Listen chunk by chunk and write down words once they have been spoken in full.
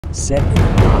Set in the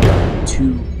not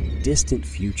too distant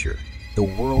future, the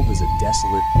world is a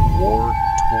desolate,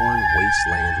 war-torn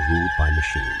wasteland ruled by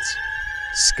machines.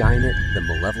 Skynet, the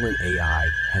malevolent AI,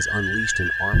 has unleashed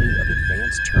an army of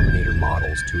advanced Terminator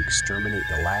models to exterminate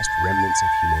the last remnants of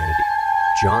humanity.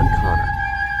 John Connor,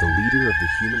 the leader of the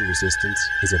human resistance,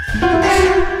 is a beacon of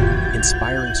hope,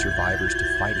 inspiring survivors to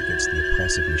fight against the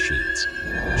oppressive machines.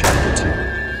 Chapter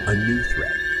 2. A New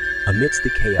Threat. Amidst the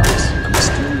chaos, a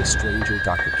mysterious stranger,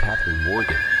 Dr. Catherine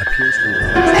Morgan, appears from the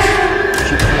future.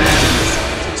 She claims to be a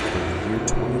scientist from the year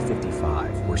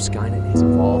 2055, where Skynet has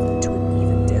evolved into an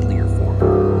even deadlier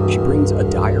form. She brings a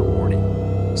dire warning.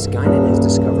 Skynet has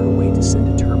discovered a way to send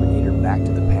a Terminator back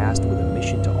to the past with a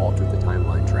mission to alter the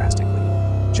timeline drastically.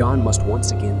 John must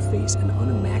once again face an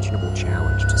unimaginable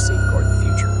challenge to safeguard the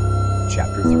future.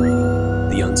 Chapter 3.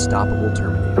 The Unstoppable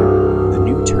Terminator. The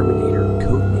new Terminator,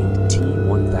 codenamed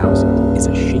T-1000, is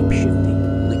a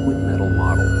shape-shifting, liquid metal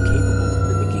model capable of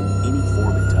mimicking any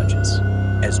form it touches.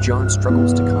 As John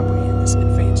struggles to comprehend this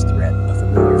advanced threat, a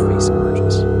familiar face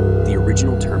emerges. The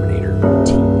original Terminator,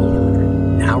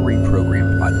 T-800, now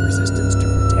reprogrammed by the Resistance to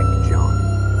protect John.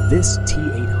 This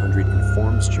T-800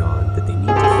 informs John that they need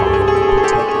to find and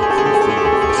protect a key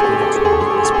figure in Skynet's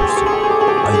relentless pursuit,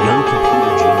 a young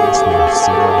computer genius named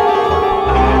Sarah Harper.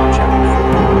 Chapter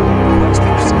 4. The Quest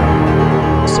for Sarah.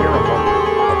 Sarah Harper,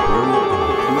 a brilliant and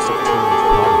reclusive teenage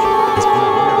prodigy, is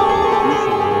unaware of the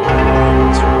crucial role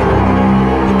in survival.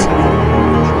 The T-800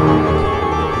 John located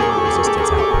in the Hidden Resistance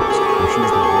outpost, where she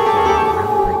has been working on a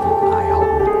groundbreaking AI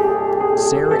algorithm.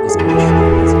 Sarah is initially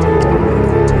hesitant to believe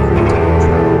the tale of time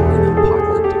travel in the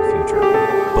apocalyptic future,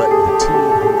 but the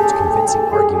T-800's convincing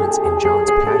arguments and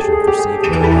John's passion for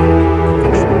saving humanity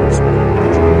eventually persuade her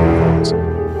to join their cause.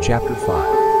 Chapter 5.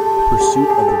 Pursuit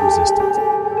of the Resistance.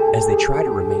 As they try to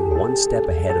remain one step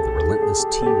ahead of the relentless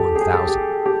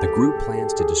T-1000, the group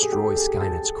plans to destroy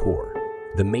Skynet's core,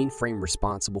 the mainframe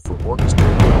responsible for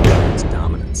orchestrating the machine's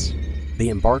dominance. They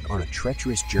embark on a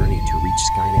treacherous journey to reach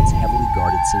Skynet's heavily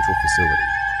guarded central facility.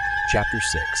 Chapter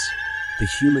 6. The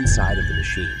Human Side of the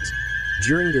Machines.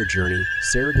 During their journey,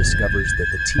 Sarah discovers that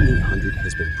the T-800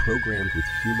 has been programmed with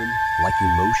human-like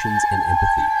emotions and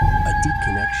empathy. A deep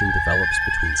connection develops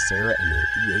between Sarah and their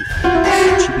E-800,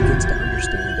 and she begins to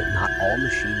understand that not all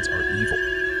machines are evil.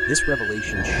 This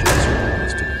revelation shakes her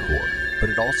beliefs to the core, but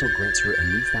it also grants her a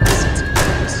newfound sense of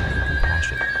purpose and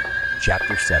compassion.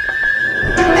 Chapter 7.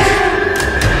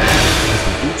 As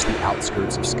they reach the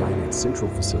outskirts of Skynet's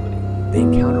central facility, they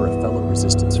encounter a fellow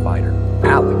Resistance fighter,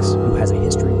 Alex, who has a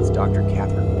history with Dr.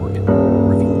 Catherine Morgan,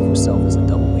 revealing himself as a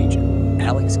double agent.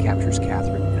 Alex captures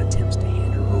Catherine and attempts to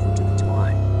hand her over to the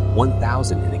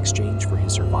T-1000 in exchange for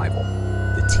his survival.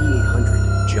 The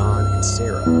T-800, John, and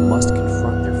Sarah must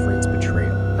confront their friend's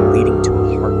betrayal, leading to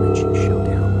a heart-wrenching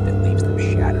showdown that leaves them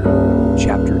shattered.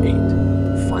 Chapter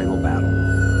 8. Final Battle.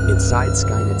 Inside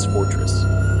Skynet's fortress,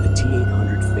 the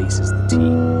T-800 faces the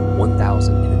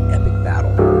T-1000 in an epic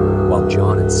battle, while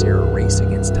John and Sarah race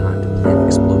against time to plant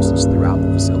explosives throughout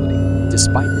the facility.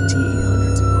 Despite the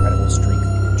T-800's incredible strength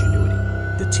and ingenuity,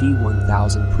 the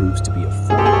T-1000 proves to be a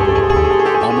formidable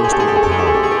opponent, almost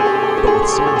overpowering. But with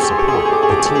Sarah's support,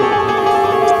 the T-800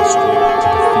 finds the strength to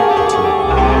defeat the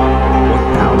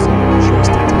T-1000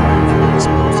 just in time for the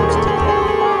explosives to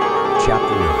detonate.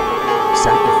 Chapter 9.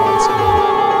 Sacrifice and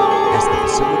Hope. As the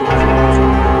facility crumbles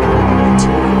around, the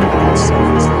T-800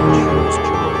 selflessly ensures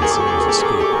John and Sarah's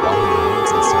escape while he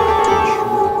remains inside to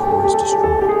ensure the core is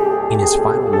destroyed. In his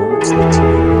final moments, the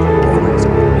T-800 reflects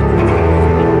on the meaning of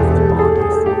humanity and the bond he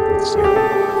formed with Sarah,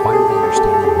 finally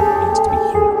understanding what it means to be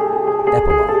human.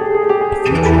 Epilogue. A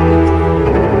future reclaimed.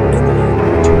 In the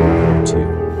end, Terminator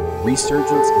 2.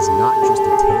 Resurgence is not just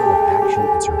a tale of action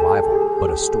and survival, but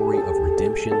a story of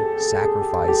redemption,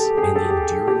 sacrifice, and the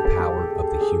enduring power of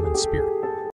the human spirit.